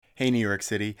Hey, New York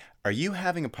City, are you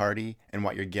having a party and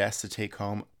want your guests to take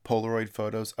home Polaroid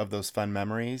photos of those fun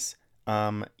memories?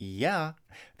 Yeah.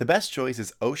 The best choice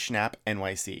is Oshnap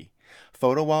NYC.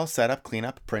 Photo wall setup,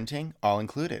 cleanup, printing, all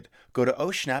included. Go to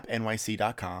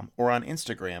oshnapnyc.com or on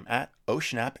Instagram at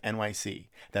oshnapnyc.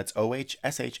 That's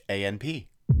OHSHANP.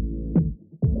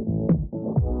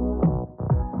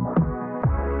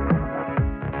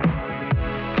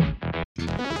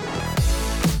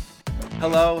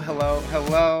 Hello, hello,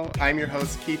 hello. I'm your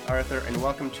host, Keith Arthur, and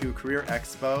welcome to Career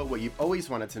Expo, what you've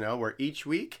always wanted to know, where each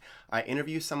week I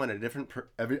interview someone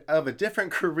of a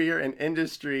different career and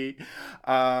industry.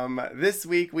 This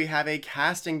week we have a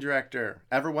casting director.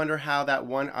 Ever wonder how that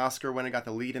one Oscar winner got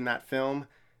the lead in that film?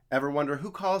 Ever wonder who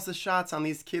calls the shots on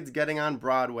these kids getting on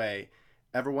Broadway?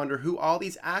 Ever wonder who all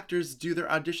these actors do their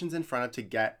auditions in front of to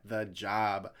get the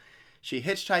job? She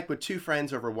hitchhiked with two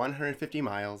friends over 150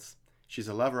 miles. She's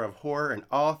a lover of horror and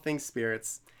all things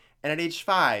spirits. And at age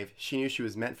 5, she knew she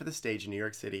was meant for the stage in New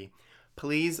York City.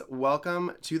 Please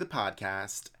welcome to the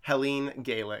podcast, Helene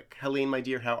Gaelic. Helene, my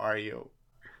dear, how are you?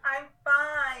 I'm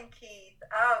fine, Keith.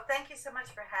 Oh, thank you so much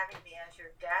for having me as your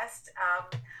guest.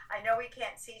 I know we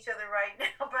can't see each other right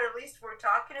now, but at least we're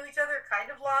talking to each other kind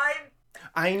of live.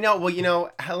 I know.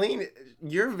 Well, Helene,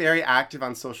 you're very active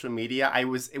on social media.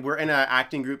 We're in an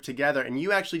acting group together, and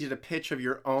you actually did a pitch of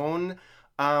your own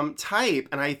type,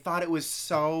 and I thought it was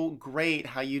so great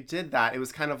how you did that. It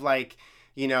was kind of like,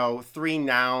 three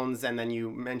nouns, and then you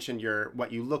mentioned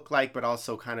what you look like, but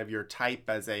also kind of your type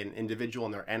as an individual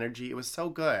and their energy. It was so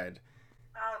good.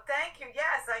 Oh, thank you.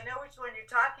 Yes, I know which one you're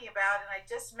talking about, and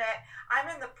I'm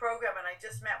in the program, and I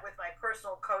just met with my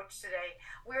personal coach today.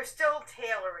 We're still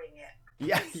tailoring it.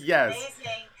 Yeah, It's yes.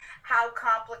 amazing how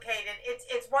complicated.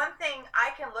 It's one thing I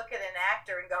can look at an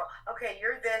actor and go, okay,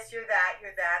 you're this, you're that,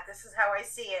 you're that. This is how I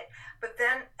see it. But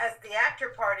then, as the actor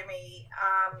part of me,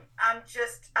 I'm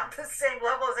just on the same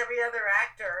level as every other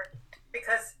actor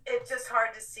because it's just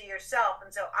hard to see yourself,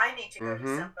 and so I need to go to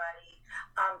somebody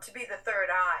to be the third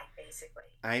eye, basically.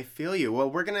 I feel you. Well,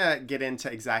 we're going to get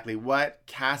into exactly what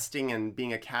casting and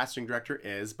being a casting director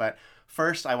is, but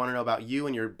first I want to know about you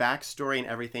and your backstory and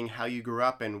everything, how you grew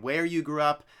up and where you grew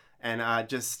up, and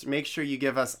just make sure you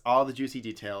give us all the juicy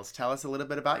details. Tell us a little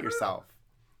bit about yourself.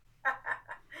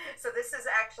 So this is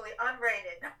actually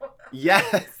unrated.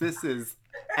 Yes, this is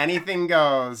anything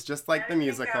goes, just like the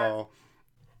musical.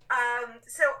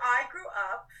 So I grew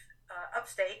up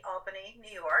upstate Albany,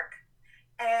 New York,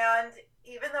 and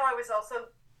even though I was also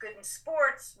good in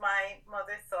sports, my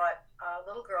mother thought a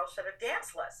little girl should have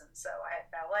dance lessons. So I had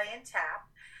ballet and tap,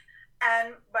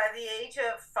 and by the age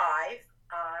of 5,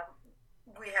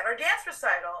 we had our dance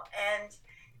recital, and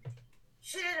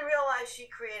she didn't realize she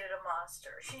created a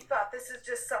monster. She thought this is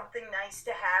just something nice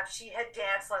to have. She had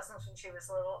dance lessons when she was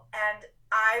little, and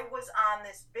I was on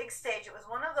this big stage. It was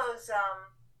one of those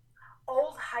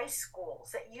old high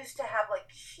schools that used to have like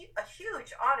a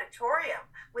huge auditorium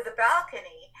with a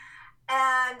balcony.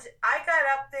 And I got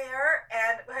up there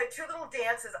and I had two little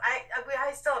dances.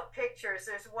 I still have pictures.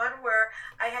 There's one where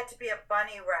I had to be a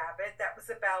bunny rabbit. That was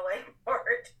the ballet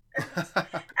part.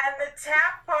 And the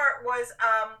tap part was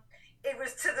it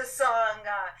was to the song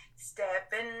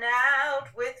Stepping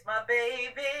Out with My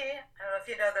Baby. I don't know if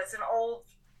you know, that's an old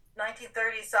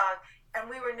 1930s song. And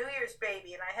we were New Year's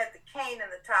baby, and I had the cane and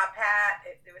the top hat.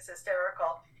 It was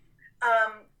hysterical.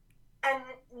 And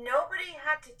nobody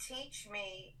had to teach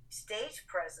me stage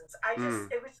presence.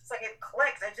 It was just like it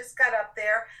clicked. I just got up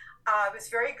there. I was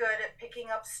very good at picking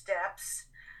up steps,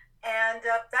 and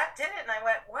that did it. And I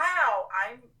went, wow,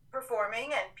 I'm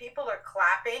performing, and people are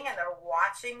clapping, and they're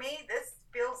watching me. This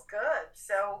feels good.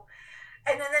 So,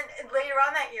 and then later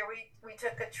on that year, we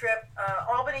took a trip.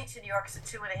 Albany to New York is a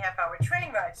 2.5-hour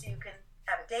train ride, so you can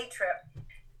have a day trip.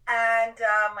 And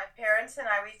my parents and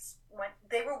I, we went.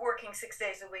 They were working 6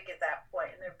 days a week at that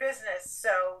point in their business,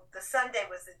 so the Sunday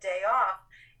was the day off.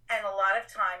 And a lot of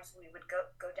times we would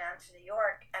go down to New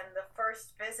York. And the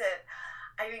first visit,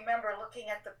 I remember looking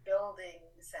at the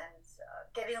buildings and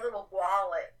getting a little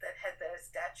wallet that had the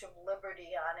Statue of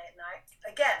Liberty on it. And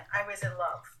I was in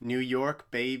love. New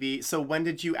York, baby. So when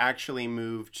did you actually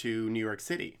move to New York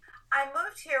City? I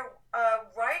moved here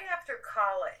right after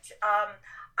college.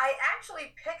 I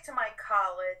actually picked my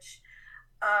college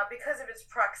because of its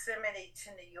proximity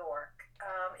to New York.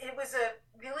 It was a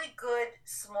really good,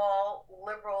 small,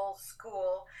 liberal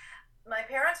school. My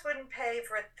parents wouldn't pay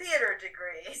for a theater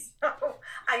degree, so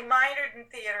I minored in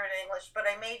theater and English, but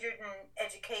I majored in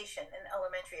education, in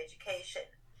elementary education.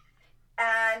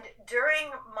 And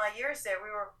during my years there, we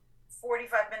were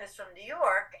 45 minutes from New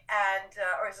York, and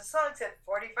or as the song said,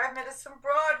 45 minutes from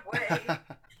Broadway.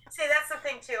 See, that's the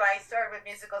thing too. I started with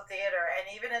musical theater, and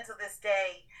even until this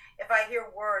day, if I hear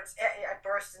words, I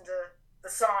burst into the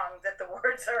song that the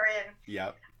words are in.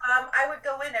 Yep. I would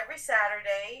go in every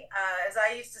Saturday, as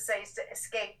I used to say, to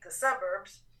escape the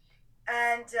suburbs,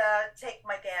 and take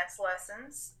my dance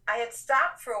lessons. I had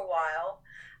stopped for a while,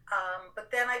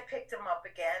 but then I picked them up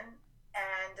again,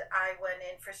 and I went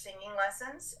in for singing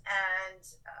lessons. And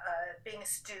being a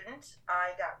student,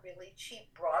 I got really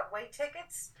cheap Broadway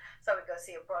tickets, so I would go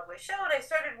see a Broadway show, and I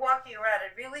started walking around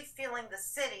and really feeling the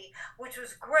city, which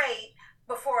was great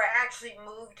before I actually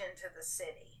moved into the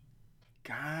city.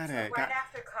 Got So it. right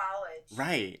after college.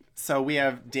 Right. So we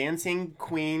have Dancing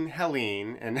Queen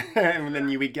Helene, and, and then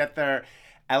we get their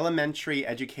elementary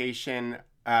education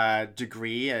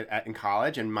degree in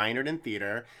college and minored in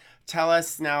theater. Tell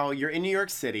us now, you're in New York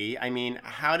City. I mean,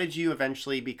 how did you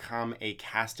eventually become a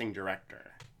casting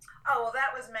director? Oh, well,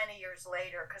 that was many years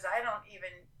later because I don't even,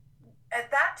 at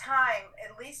that time,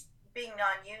 at least being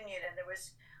non union, and there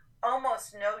was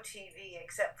almost no TV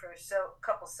except for a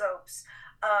couple soaps.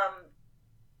 Um,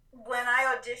 when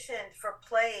I auditioned for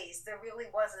plays, there really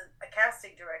wasn't a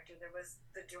casting director. There was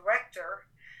the director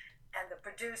and the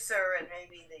producer and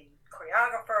maybe the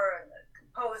choreographer and the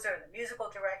composer and the musical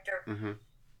director. Mm-hmm.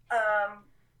 Um,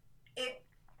 it,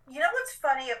 you know what's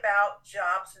funny about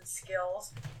jobs and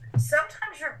skills?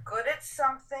 Sometimes you're good at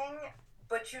something,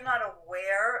 but you're not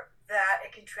aware that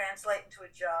it can translate into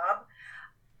a job.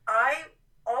 I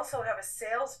also have a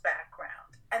sales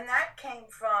background, and that came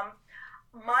from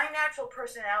my natural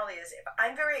personality is if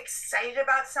I'm very excited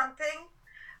about something,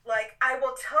 like I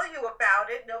will tell you about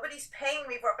it. Nobody's paying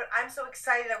me for it, but I'm so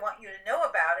excited I want you to know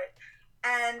about it.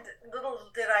 And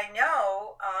little did I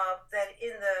know that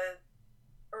in the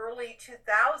early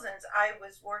 2000s, I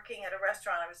was working at a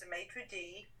restaurant. I was a maitre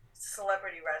d'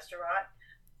 celebrity restaurant.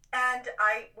 And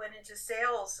I went into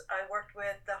sales. I worked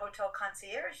with the hotel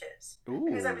concierges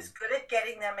because I Ooh. was good at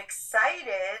getting them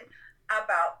excited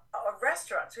about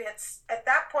restaurants. We had at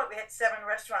that point we had 7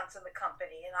 restaurants in the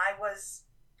company, and I was,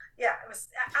 yeah, it was.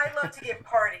 I love to give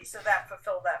parties, so that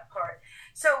fulfilled that part.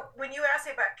 So when you ask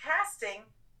me about casting,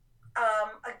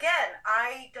 again,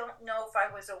 I don't know if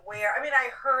I was aware. I mean, I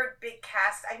heard big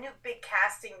cast. I knew big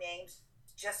casting names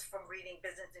just from reading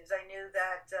business news. I knew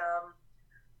that.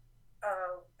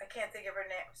 I can't think of her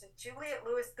name. Was it Juliette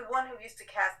Lewis, the one who used to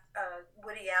cast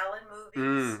Woody Allen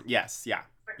movies? Yes, yeah.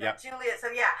 Yep. Juliet.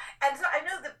 So yeah, and so I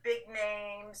know the big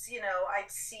names. You know, I'd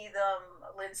see them.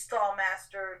 Lynn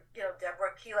Stallmaster. You know,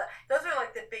 Deborah Keela. Those are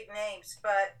like the big names.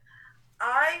 But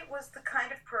I was the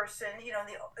kind of person. You know,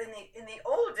 in the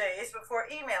old days before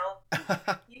email,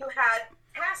 you had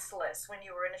cast lists when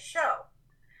you were in a show,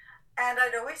 and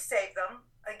I'd always save them.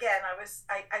 Again,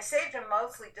 I saved them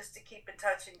mostly just to keep in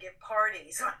touch and give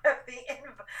parties. I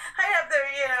have their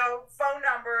phone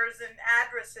numbers and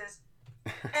addresses,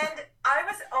 and I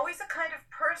was always the kind of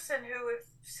person who, if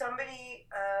somebody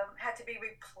had to be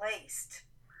replaced,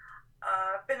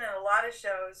 I've been in a lot of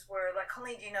shows where, like,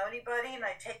 Colleen, do you know anybody? And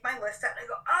I take my list out and I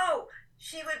go, oh,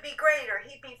 she would be great, or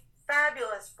he'd be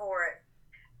fabulous for it.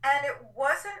 And it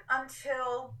wasn't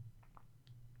until,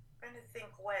 I'm trying to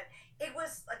think when, it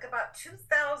was like about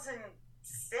 2006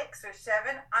 or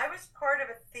 7. I was part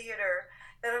of a theater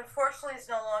that unfortunately is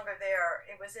no longer there.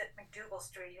 It was at McDougal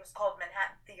Street. It was called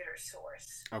Manhattan Theater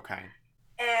Source. Okay.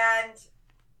 And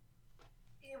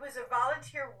it was a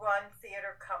volunteer run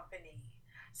theater company.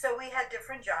 So we had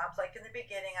different jobs. Like in the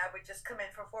beginning, I would just come in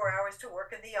for 4 hours to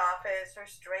work in the office or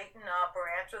straighten up or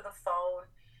answer the phone.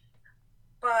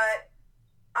 But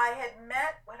I had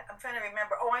met, I'm trying to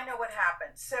remember. Oh, I know what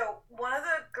happened. So one of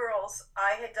the girls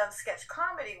I had done sketch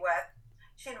comedy with,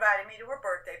 she invited me to her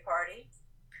birthday party.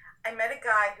 I met a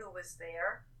guy who was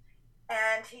there,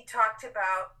 and he talked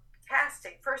about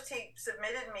casting. First, he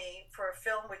submitted me for a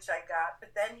film, which I got,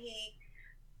 but then he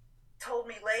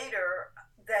told me later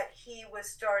that he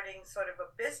was starting sort of a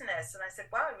business. And I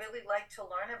said, wow, I'd really like to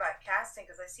learn about casting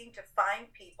because I seem to find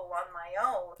people on my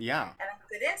own Yeah. and have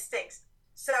good instincts.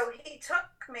 So he took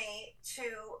me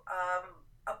to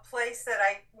a place that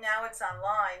now it's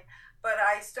online, but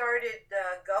I started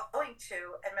going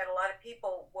to and met a lot of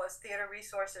people, was Theater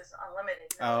Resources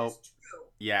Unlimited. Oh,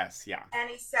 yes, yeah. And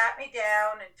he sat me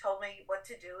down and told me what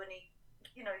to do, and he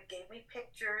gave me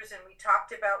pictures, and we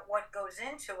talked about what goes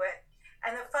into it.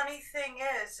 And the funny thing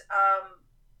is,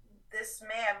 this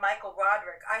man, Michael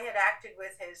Roderick, I had acted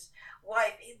with his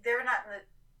wife. They're not in the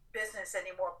business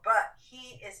anymore, but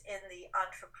he is in the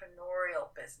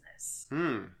entrepreneurial business.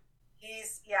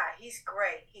 He's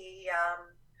great. He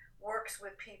works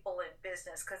with people in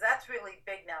business because that's really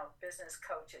big now, business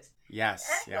coaches. Yes.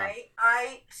 Anyway,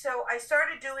 I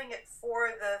started doing it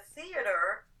for the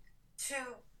theater, to,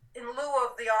 in lieu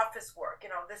of the office work,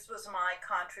 this was my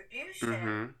contribution.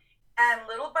 Mm-hmm. And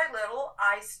little by little,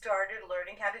 I started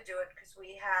learning how to do it because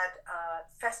we had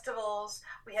festivals,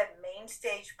 we had main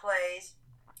stage plays.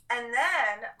 And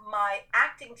then my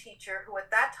acting teacher, who at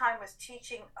that time was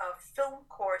teaching a film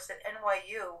course at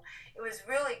NYU, it was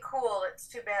really cool. It's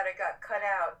too bad it got cut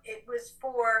out. It was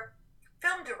for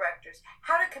film directors,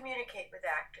 how to communicate with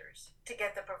actors to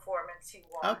get the performance you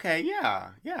want. Okay, yeah,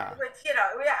 yeah. But,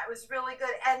 yeah, it was really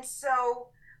good. And so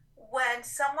when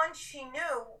someone she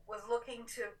knew was looking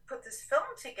to put this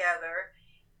film together,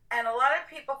 and a lot of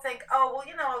people think, oh, well,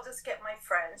 I'll just get my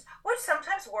friends, which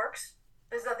sometimes works.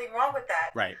 There's nothing wrong with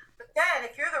that. Right. But then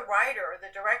if you're the writer or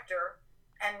the director,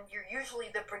 and you're usually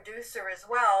the producer as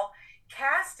well,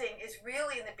 casting is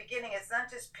really, in the beginning, it's not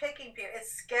just picking people,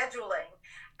 it's scheduling.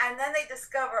 And then they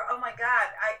discover, oh my God,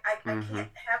 I can't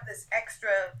have this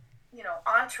extra,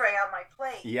 entree on my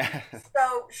plate. Yeah.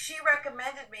 So she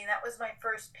recommended me, and that was my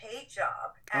first paid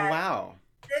job. And oh, wow.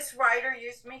 This writer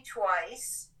used me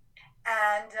twice,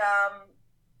 and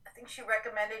I think she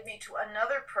recommended me to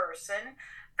another person.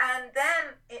 And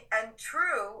then, the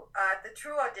True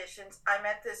auditions, I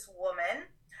met this woman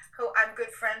who I'm good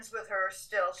friends with her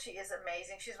still. She is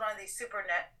amazing. She's one of these super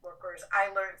networkers. I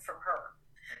learned from her.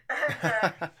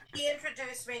 And he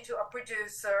introduced me to a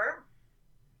producer,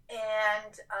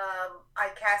 and I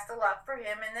cast a lot for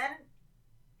him. And then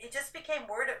it just became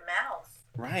word of mouth.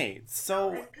 Right.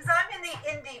 So, because I'm in the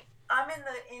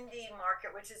indie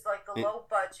market, which is like the low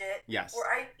budget. Yes.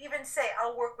 Where I even say,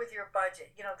 I'll work with your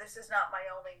budget. This is not my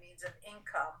only means of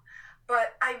income.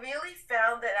 But I really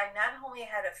found that I not only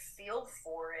had a feel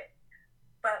for it,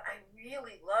 but I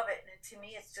really love it. And to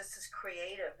me, it's just as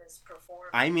creative as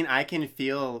performing. I mean, I can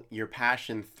feel your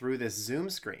passion through this Zoom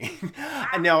screen.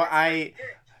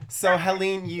 So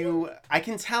Helene, I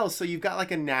can tell, so you've got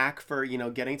like a knack for,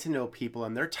 getting to know people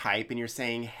and their type, and you're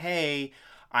saying, hey,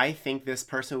 I think this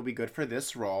person would be good for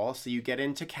this role. So you get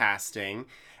into casting,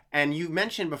 and you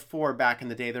mentioned before, back in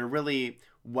the day, there really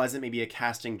wasn't maybe a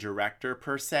casting director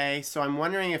per se. So I'm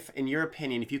wondering if, in your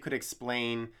opinion, if you could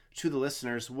explain to the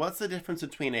listeners, what's the difference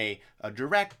between a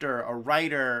director, a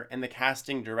writer, and the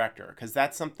casting director? Because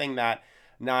that's something that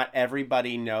not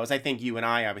everybody knows. I think you and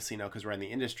I obviously know because we're in the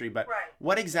industry, but right.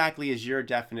 What exactly is your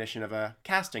definition of a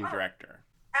casting director?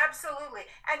 Absolutely.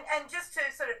 And just to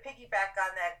sort of piggyback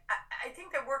on that, I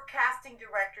think there were casting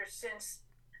directors since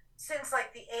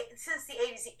the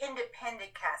 80s, the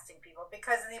independent casting people,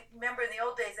 because remember in the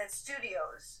old days that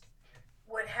studios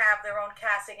would have their own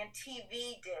casting, and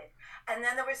TV did. And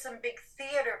then there were some big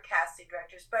theater casting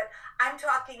directors. But I'm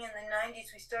talking in the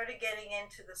 90s, we started getting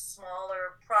into the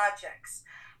smaller projects.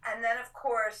 And then, of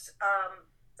course,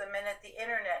 the minute the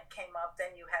internet came up,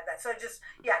 then you had that. So just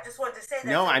wanted to say that.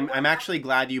 No, I'm actually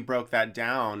glad you broke that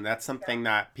down. That's something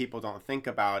that people don't think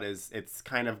about, is it's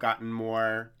kind of gotten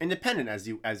more independent, as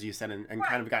you said, and right,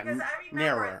 kind of gotten because I remember,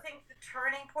 narrower. I think the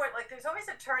turning point, like there's always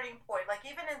a turning point, like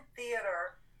even in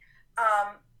theater,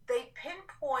 they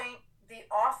pinpoint the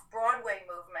off-Broadway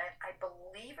movement. I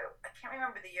believe I can't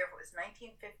remember the year, if it was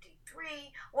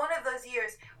 1953, one of those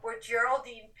years where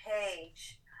Geraldine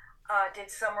Page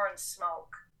did Summer and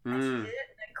Smoke. And she did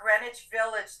it in the Greenwich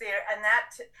Village Theater, and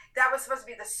that was supposed to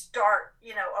be the start,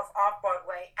 of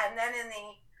off-Broadway. And then in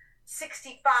the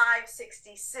 65,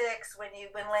 66, when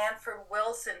Lanford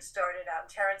Wilson started out,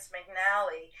 Terrence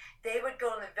McNally, they would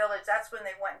go in the village. That's when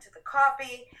they went into the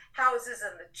coffee houses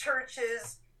and the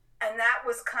churches, and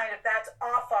that's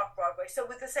off-Broadway. So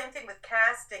with the same thing with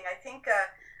casting, I think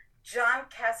John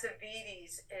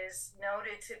Cassavetes is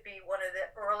noted to be one of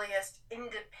the earliest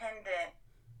independent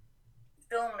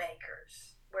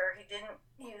filmmakers, where he didn't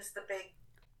use the big,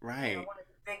 right, one of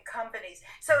the big companies.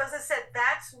 So as I said,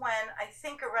 that's when I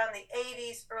think around the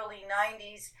 80s, early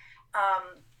 90s,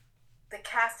 the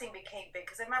casting became big.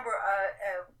 Because I remember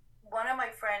one of my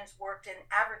friends worked in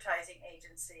advertising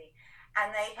agency,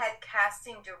 and they had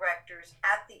casting directors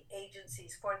at the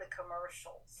agencies for the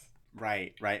commercials.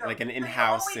 Right, so, like an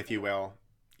in-house, if you will.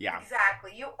 Yeah.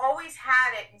 Exactly. You always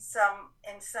had it in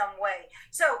some way.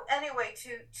 So anyway,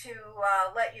 to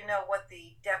let you know what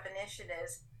the definition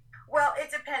is, well,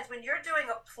 it depends. When you're doing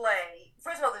a play,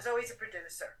 first of all, there's always a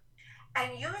producer.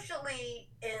 And usually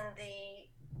in the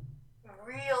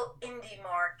real indie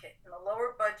market, in the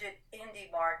lower budget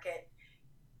indie market,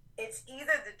 it's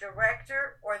either the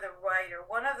director or the writer.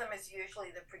 One of them is usually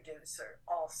the producer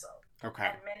also. Okay.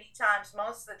 And many times,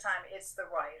 most of the time, it's the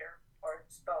writer, or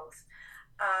it's both.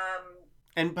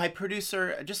 And by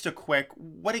producer, just a quick,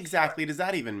 what exactly does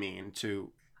that even mean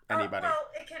anybody? Well,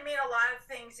 it can mean a lot of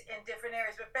things in different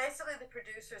areas, but basically the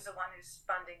producer is the one who's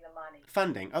funding the money.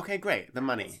 Funding. Okay, great. The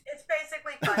money. It's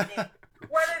basically funding,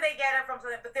 whether they get it from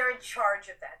something, but they're in charge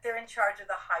of that. They're in charge of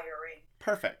the hiring.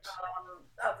 Perfect.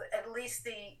 Of at least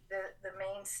the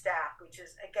main staff, which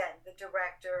is, again, the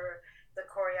director, the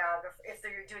choreographer, if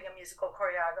they're doing a musical,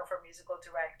 choreographer, musical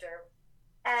director.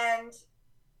 And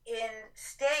in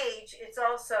stage, it's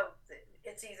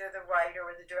either the writer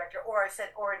or the director, or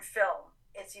in film,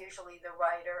 it's usually the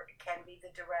writer, it can be the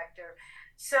director.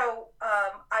 So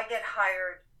I get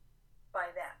hired by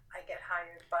them. I get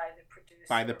hired by the producer.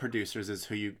 By the producers is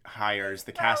who you hires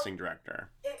the casting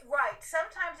director. Right.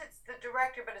 Sometimes it's the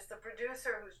director, but it's the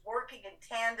producer who's working in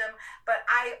tandem. But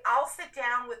I'll sit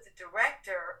down with the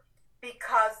director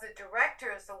because the director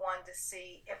is the one to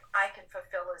see if I can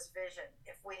fulfill his vision,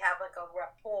 if we have like a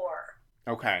rapport.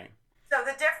 Okay.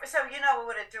 So you know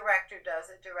what a director does.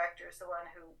 A director is the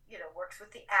one who, works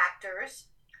with the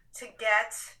actors to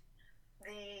get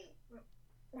the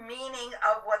meaning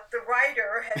of what the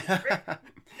writer has written.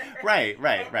 Right.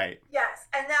 Yes.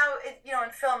 And now,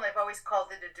 in film, they've always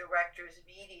called it a director's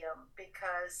medium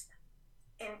because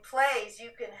in plays,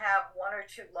 you can have one or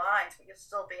two lines, but you'll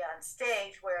still be on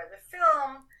stage, where the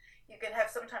film, you can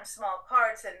have sometimes small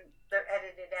parts and they're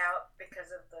edited out because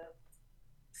of the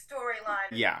storyline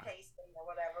or the pacing or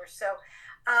whatever. So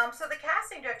the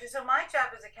casting director, so my job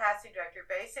as a casting director,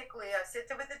 basically I sit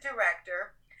there with the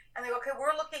director and they go, okay,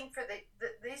 we're looking for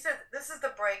this is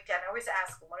the breakdown. I always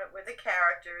ask them, what are the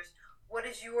characters? What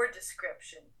is your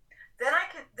description? Then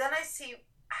I see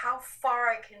how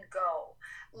far I can go.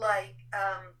 Like,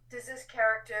 does this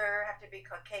character have to be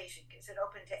Caucasian? Is it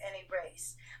open to any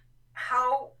race?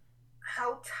 How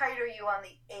tight are you on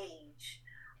the age?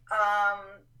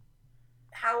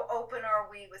 How open are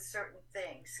we with certain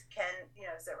things?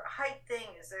 Is there a height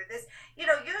thing? Is there this?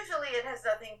 Usually it has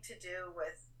nothing to do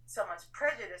with someone's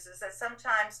prejudices. That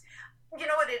sometimes, you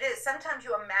know what it is? Sometimes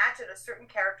you imagine a certain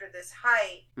character this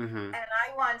height. Mm-hmm. And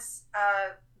I once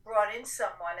brought in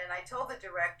someone, and I told the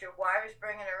director why I was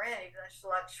bringing her in, even though she's a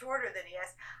lot shorter than he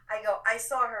is. I go, I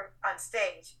saw her on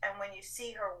stage, and when you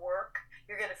see her work,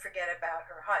 you're going to forget about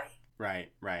her height.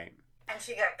 Right. And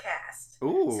she got cast.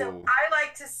 Ooh. So I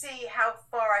like to see how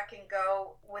far I can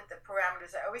go with the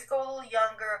parameters. I always go a little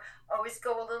younger, always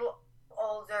go a little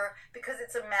older, because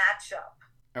it's a matchup.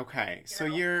 Okay, so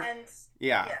you're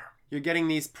getting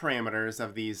these parameters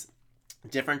of these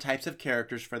different types of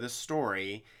characters for the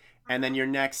story, and then your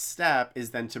next step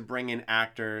is then to bring in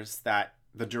actors that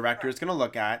the director is going to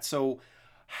look at. So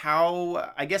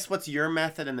what's your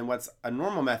method, and then what's a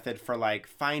normal method for like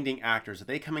finding actors? Are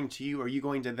they coming to you? Are you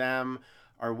going to them?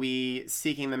 Are we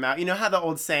seeking them out? You know how the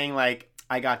old saying, like,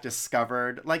 I got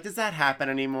discovered? Like, does that happen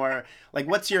anymore? Like,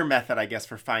 what's your method, I guess,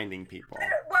 for finding people?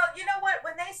 Well, you know what?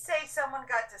 When they say someone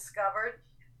got discovered,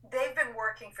 they've been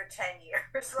working for 10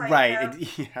 years. Like, right.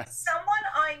 Yes. Someone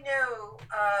I knew,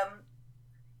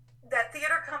 that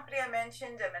theater company I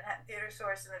mentioned, Manhattan Theater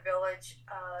Source in the Village,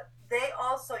 they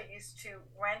also used to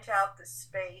rent out the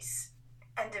space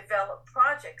and develop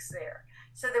projects there.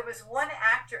 So there was one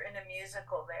actor in a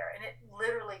musical there, and it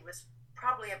literally was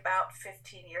probably about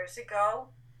 15 years ago.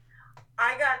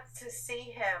 I got to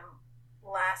see him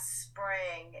last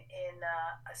spring in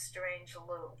A Strange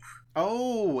Loop.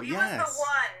 Oh, he yes. He was the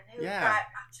one who got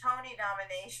a Tony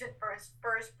nomination for his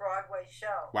first Broadway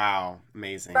show. Wow,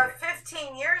 amazing. But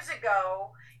 15 years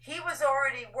ago, he was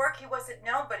already he wasn't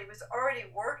known, but he was already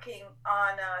working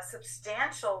on a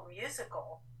substantial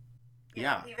musical.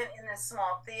 Even in a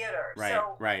small theater.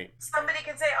 Right, so somebody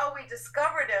can say, oh, we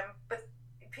discovered him, but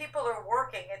people are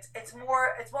working. It's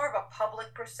more of a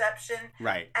public perception,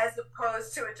 right? As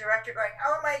opposed to a director going,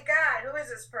 "Oh my God, who is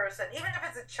this person?" Even if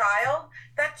it's a child,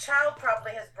 that child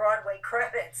probably has Broadway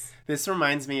credits. This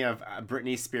reminds me of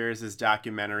Britney Spears'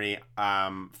 documentary.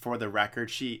 For the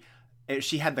Record, she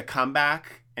had the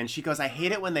comeback, and she goes, "I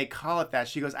hate it when they call it that."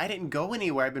 She goes, "I didn't go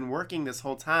anywhere. I've been working this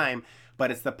whole time." But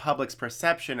it's the public's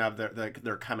perception of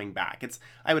their coming back.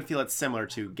 I would feel it's similar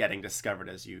to getting discovered,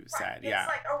 as you said. It's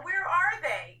like, oh, where are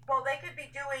they? Well, they could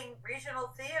be doing regional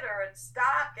theater and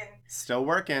stock and still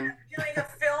working, doing a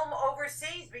film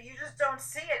overseas, but you just don't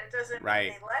see it. It doesn't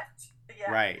mean they left. Yeah.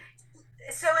 Right.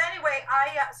 So anyway,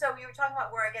 so you were talking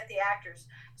about where I get the actors.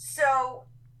 So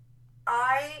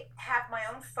I have my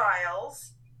own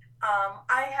files.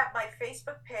 I have my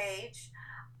Facebook page.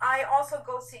 I also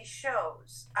go see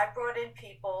shows. I brought in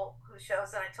people whose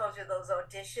shows, and I told you those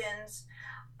auditions.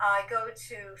 I go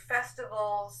to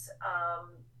festivals,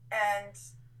 and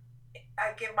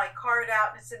I give my card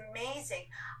out, and it's amazing.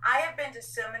 I have been to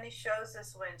so many shows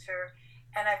this winter,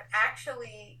 and I've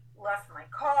actually left my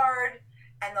card,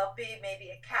 and there'll be maybe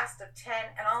a cast of 10,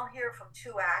 and I'll hear from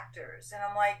 2 actors, and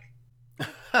I'm like,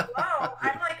 whoa,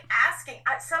 I'm like asking.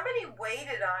 Somebody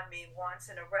waited on me once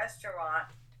in a restaurant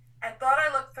and thought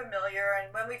I looked familiar.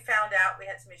 And when we found out, we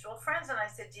had some mutual friends, and I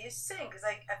said, "Do you sing?" Because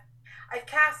I've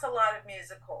cast a lot of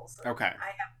musicals. Okay. I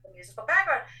have a musical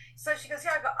background. So she goes,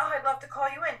 "Yeah." I go, "Oh, I'd love to call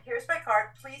you in. Here's my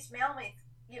card. Please mail me,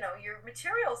 your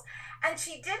materials." And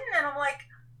she didn't, and I'm like,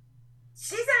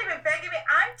 she's not even begging me.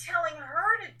 I'm telling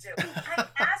her to do it. I'm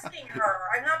asking her.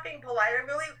 I'm not being polite. I'm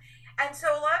really. And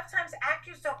so a lot of times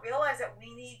actors don't realize that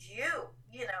we need you.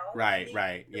 Right, we need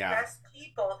right, the yeah. best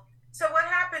people. So what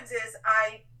happens is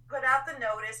I put out the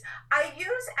notice. I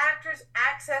use Actors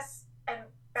Access and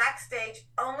Backstage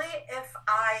only if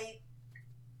I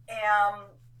am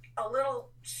a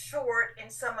little short in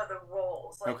some of the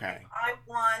roles. Like Okay. if I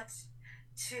want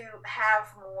to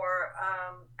have more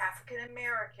African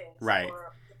Americans, Right.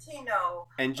 or Latino.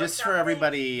 And or just for something.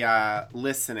 everybody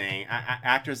listening,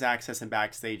 Actors Access and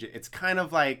Backstage, it's kind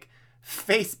of like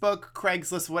Facebook,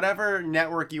 Craigslist, whatever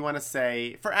network you want to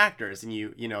say for actors.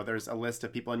 And there's a list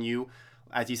of people, and you,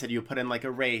 as you said, you put in like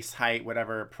a race, height,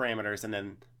 whatever parameters, and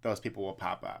then those people will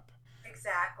pop up.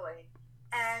 Exactly.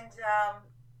 And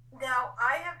now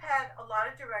I have had a lot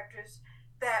of directors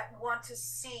that want to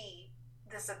see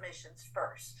the submissions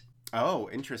first. Oh,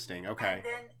 interesting. Okay.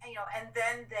 And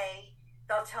then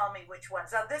they'll tell me which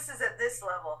ones. Now this is at this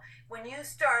level. When you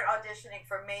start auditioning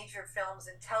for major films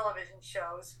and television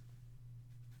shows,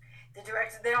 the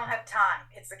director, they don't have time.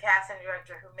 It's the casting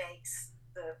director who makes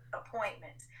the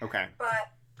appointment. Okay.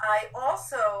 But I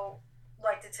also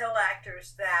like to tell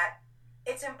actors that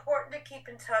it's important to keep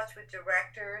in touch with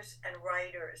directors and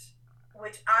writers,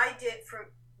 which I did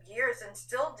for years and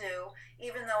still do,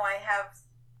 even though I have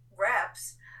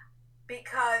reps,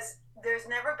 because there's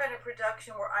never been a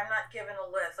production where I'm not given a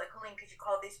list. Like, Helene, could you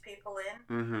call these people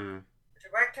in? Mm-hmm. The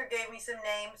director gave me some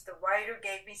names. The writer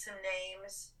gave me some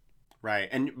names. Right.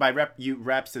 And by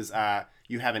reps is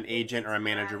you have an agent or a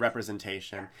manager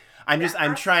representation. Yeah.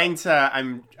 I'm trying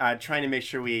to make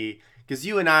sure because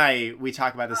you and we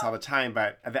talk about this all the time,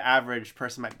 but the average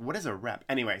person might, what is a rep?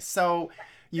 Anyway, so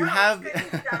you have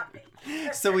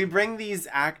so we bring these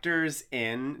actors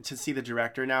in to see the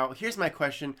director. Now, here's my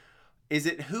question. Is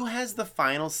it who has the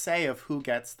final say of who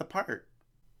gets the part?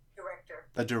 Director.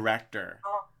 The director.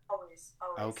 Oh, always.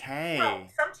 Okay. Well,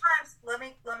 sometimes, let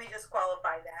me just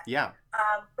qualify that. Yeah.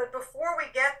 But before we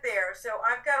get there, so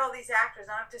I've got all these actors,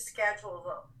 and I have to schedule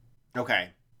them. Okay.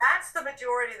 That's the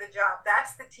majority of the job.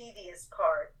 That's the tedious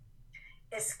part,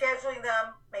 is scheduling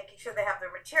them, making sure they have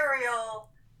their material,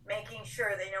 making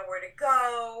sure they know where to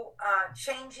go,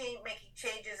 making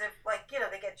changes if,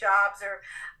 they get jobs or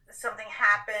something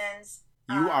happens.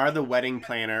 You are the wedding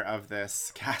planner of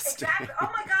this casting. Exactly. Oh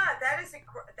my God, that is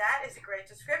a great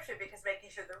description, because making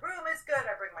sure the room is good.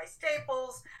 I bring my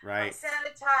staples, right, my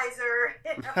sanitizer.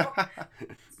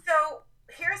 So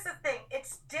here's the thing: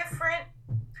 it's different.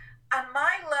 On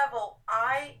my level,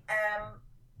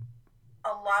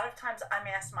 a lot of times I'm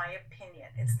asked my opinion.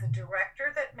 It's the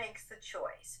director that makes the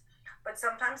choice, but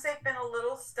sometimes they've been a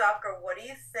little stuck, or what do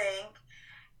you think?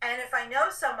 And if I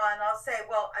know someone, I'll say,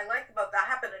 well, I like them both. I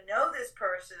happen to know this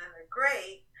person and they're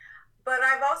great. But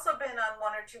I've also been on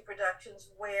 1 or 2 productions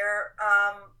where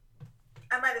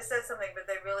I might have said something, but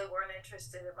they really weren't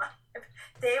interested in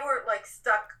they were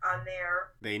stuck on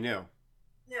their... They knew.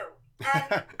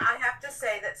 And I have to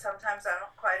say that sometimes I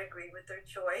don't quite agree with their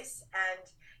choice. And,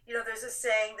 there's a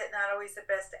saying that not always the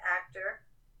best actor.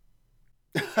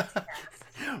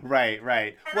 Right.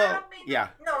 And well, I don't mean, yeah.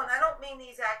 No, and I don't mean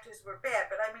these actors were bad,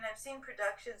 but I mean, I've seen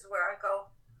productions where I go,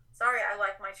 sorry, I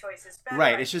like my choices better.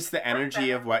 Right, it's just the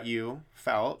energy of what you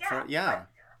felt. Yeah.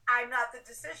 I'm not the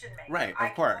decision maker. Right,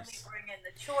 of course. I can only bring in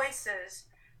the choices.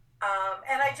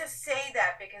 And I just say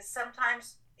that because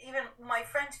sometimes even my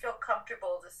friends feel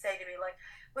comfortable to say to me, like,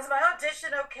 was my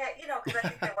audition okay? Because I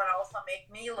think they want to also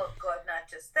make me look good, not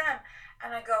just them.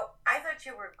 And I go, I thought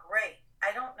you were great.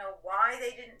 I don't know why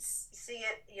they didn't see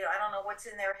it. I don't know what's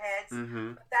in their heads.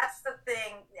 Mm-hmm. But that's the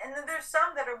thing. And then there's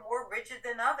some that are more rigid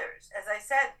than others. As I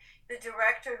said, the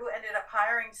director who ended up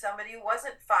hiring somebody who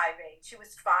wasn't 5'8", she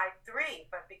was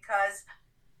 5'3", but because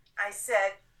I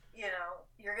said,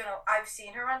 I've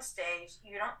seen her on stage.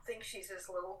 You don't think she's this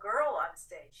little girl on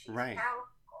stage. She's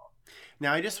powerful.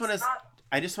 Now, I just want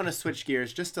to switch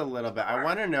gears just a little bit. I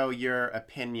want to know your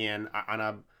opinion on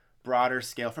a broader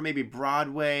scale for maybe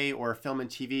Broadway or film and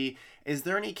TV. Is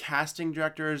there any casting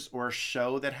directors or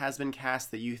show that has been cast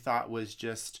that you thought was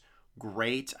just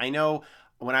great? I know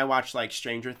when I watch like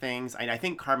Stranger Things, I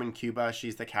think Carmen Cuba,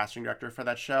 she's the casting director for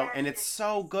that show, Yes, and it's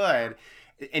so good.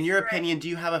 In your great. opinion, do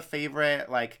you have a favorite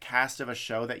like cast of a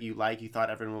show that you like? You thought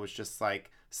everyone was just like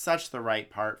such the right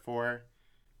part for?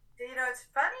 It's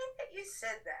funny that you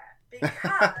said that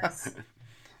because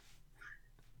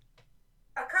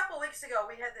a couple weeks ago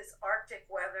we had this Arctic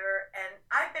weather, and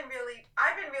I've been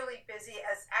really busy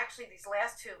as actually these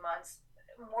last 2 months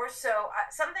more so.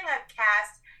 Something I've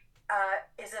cast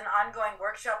is an ongoing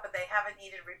workshop, but they haven't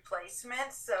needed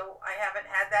replacements, so I haven't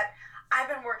had that. I've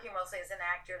been working mostly as an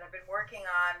actor, and I've been working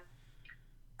on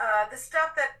the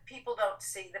stuff that people don't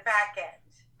see, the back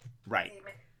end, Right.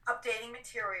 the updating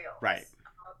materials, Right.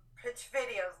 pitch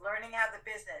videos, learning how the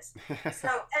business.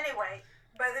 So anyway,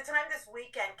 by the time this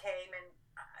weekend came, and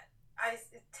I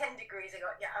 10 degrees ago,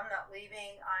 yeah, I'm not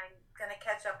leaving. I'm gonna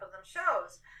catch up on some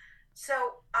shows.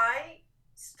 So I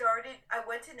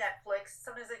went to Netflix.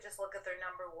 Sometimes I just look at their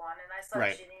number one, and I saw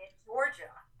Right. Ginny and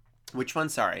Georgia. Which one?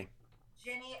 Sorry.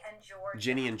 Ginny and Georgia.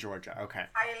 Ginny and Georgia. Okay.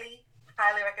 Highly,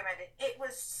 highly recommended. It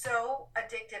was so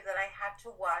addictive that I had to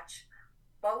watch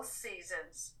both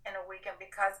seasons in a weekend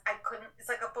because I couldn't. It's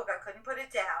like a book. I couldn't put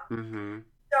it down. Mm-hmm.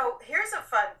 So here's a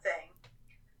fun thing.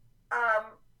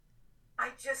 I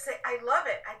just say I love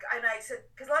it. And I said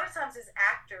because a lot of times as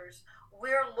actors,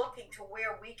 we're looking to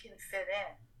where we can fit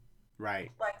in.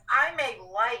 Right. Like I may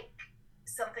like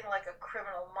something like a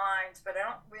Criminal Minds, but I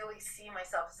don't really see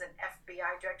myself as an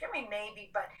FBI director. I mean, maybe,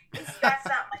 but that's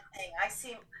not my thing. I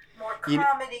see more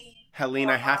comedy. Helene,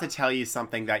 more I have to tell you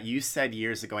something that you said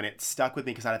years ago, and it stuck with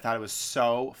me because I thought it was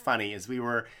so funny. As we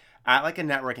were at like a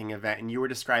networking event, and you were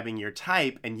describing your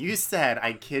type, and you said,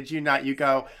 I kid you not, you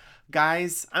go,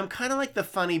 guys, I'm kind of like the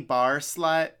funny bar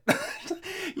slut.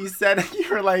 You said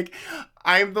you were like,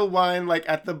 I'm the one like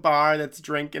at the bar that's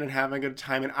drinking and having a good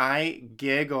time, and I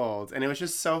giggled, and it was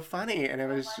just so funny, and it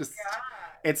was just God.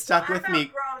 it stuck Well, with I've me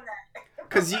outgrown that.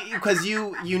 because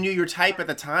you knew your type at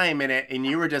the time, and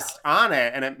you were just on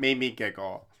it, and it made me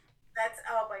giggle. That's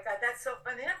oh my God, that's so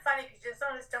funny. Isn't it funny because you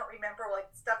just don't remember like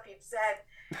stuff you've said.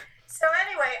 So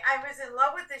anyway, I was in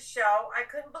love with this show. I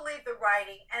couldn't believe the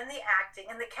writing and the acting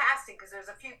and the casting because there's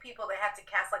a few people they had to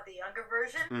cast like the younger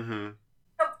version. Mm-hmm.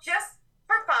 So just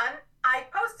for fun,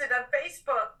 I posted on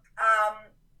Facebook.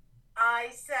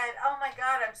 I said, "Oh my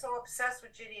God, I'm so obsessed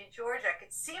with Ginny and George. I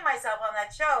could see myself on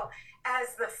that show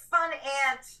as the fun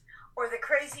aunt or the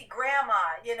crazy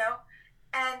grandma,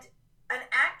 And an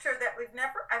actor that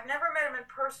I've never met him in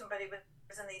person, but he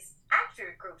was in these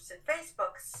actor groups in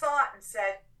Facebook, saw it and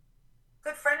said,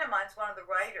 good friend of mine's one of the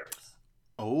writers.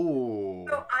 Oh.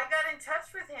 So I got in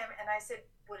touch with him and I said,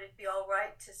 would it be all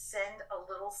right to send a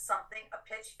little something, a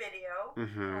pitch video,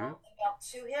 Mm-hmm. email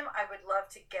to him? I would love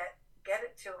to get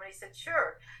it to him. And he said,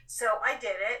 sure. So I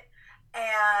did it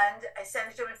and I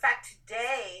sent it to him. In fact,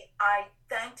 today I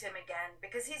thanked him again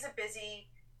because he's a busy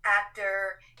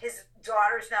actor. His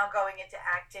daughter's now going into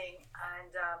acting.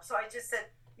 And so I just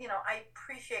said, I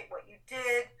appreciate what you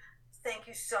did. Thank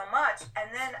you so much. And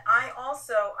then I'm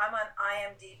on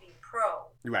IMDb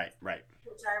Pro. Right.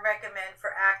 Which I recommend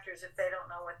for actors if they don't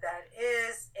know what that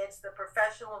is. It's the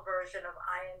professional version of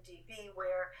IMDb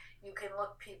where you can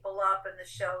look people up in the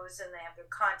shows and they have their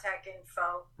contact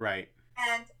info. Right.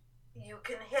 And you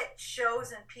can hit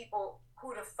shows and people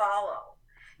who to follow.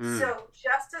 So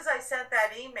just as I sent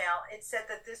that email, it said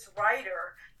that this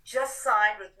writer just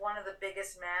signed with one of the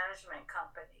biggest management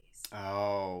companies.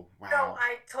 Oh, wow. So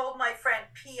I told my friend,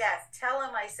 P.S., tell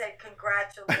him I said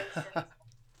congratulations.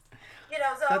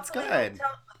 So that's good.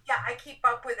 I keep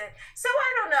up with it. So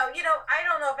I don't know. I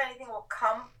don't know if anything will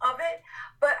come of it,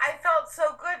 but I felt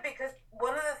so good because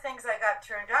one of the things I got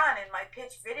turned on in my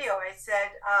pitch video, I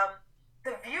said,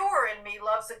 the viewer in me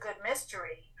loves a good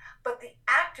mystery, but the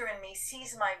actor in me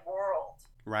sees my world.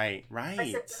 Right.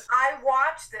 I said, I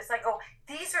watch this. I go,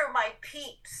 these are my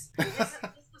peeps. This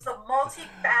was a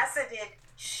multifaceted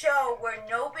show where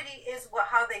nobody is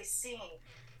how they seem.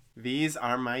 These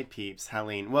are my peeps,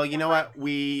 Helene. Well, you know what?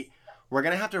 We're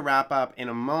going to have to wrap up in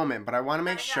a moment, but I want to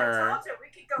make sure.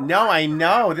 No, I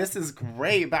know. This is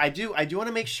great, but I do want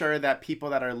to make sure that people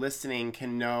that are listening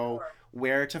can know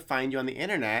where to find you on the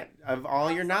internet of all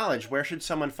your knowledge. Where should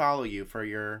someone follow you for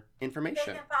your information?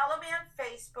 They can follow me on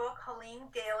Facebook, Helene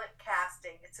Gaelic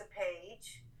Casting. It's a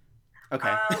page. Okay.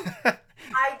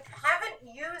 I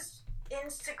haven't used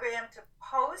Instagram to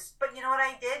post, but you know what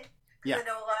I did? Yeah. I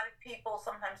know a lot of people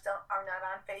sometimes are not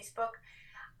on Facebook.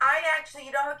 I actually,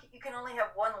 you can only have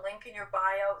one link in your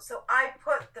bio, so I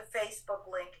put the Facebook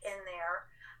link in there.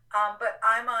 But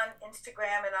I'm on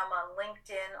Instagram and I'm on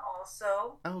LinkedIn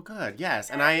also. Oh, good. Yes.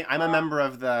 And I'm a member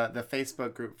of the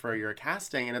Facebook group for your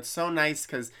casting. And it's so nice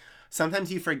because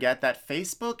sometimes you forget that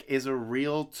Facebook is a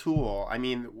real tool. I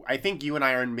mean, I think you and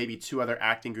I are in maybe 2 other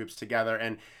acting groups together,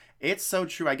 and it's so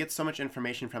true. I get so much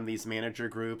information from these manager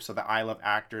groups or the I Love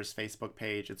Actors Facebook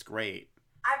page. It's great.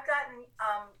 I've gotten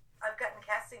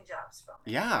casting jobs from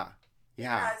it. Yeah.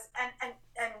 Yeah. Because,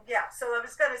 and yeah, so I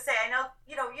was going to say, I know,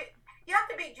 you have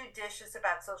to be judicious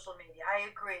about social media. I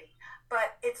agree.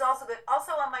 But it's also good.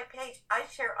 Also on my page, I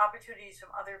share opportunities from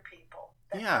other people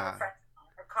that are friends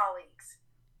or colleagues.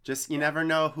 Just, you never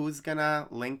know who's going to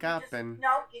link up. No,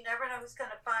 you never know who's going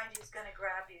to find you, who's going to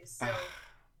grab you. So,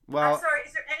 well, I'm sorry,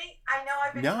 is there any, I know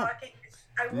I've been talking.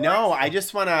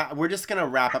 We're just going to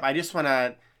wrap up. I just want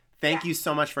to thank you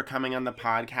so much for coming on the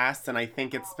podcast. And I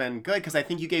think it's been good because I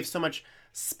think you gave so much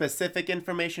specific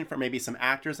information for maybe some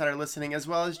actors that are listening, as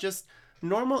well as just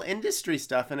normal industry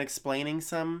stuff and explaining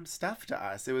some stuff to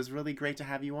us. It was really great to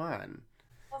have you on.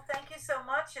 Well, thank you so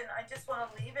much. And I just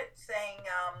want to leave it saying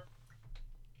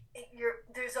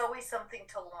there's always something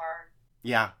to learn.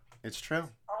 Yeah, it's true. There's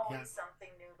always something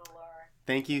new to learn.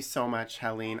 Thank you so much,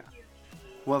 Helene.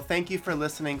 Well, thank you for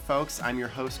listening, folks. I'm your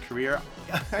host, oh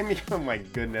my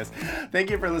goodness. Thank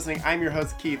you for listening. I'm your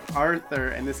host, Keith Arthur,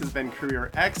 and this has been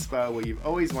Career Expo, what you've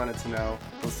always wanted to know.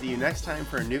 We'll see you next time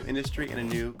for a new industry and a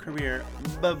new career.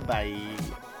 Bye-bye.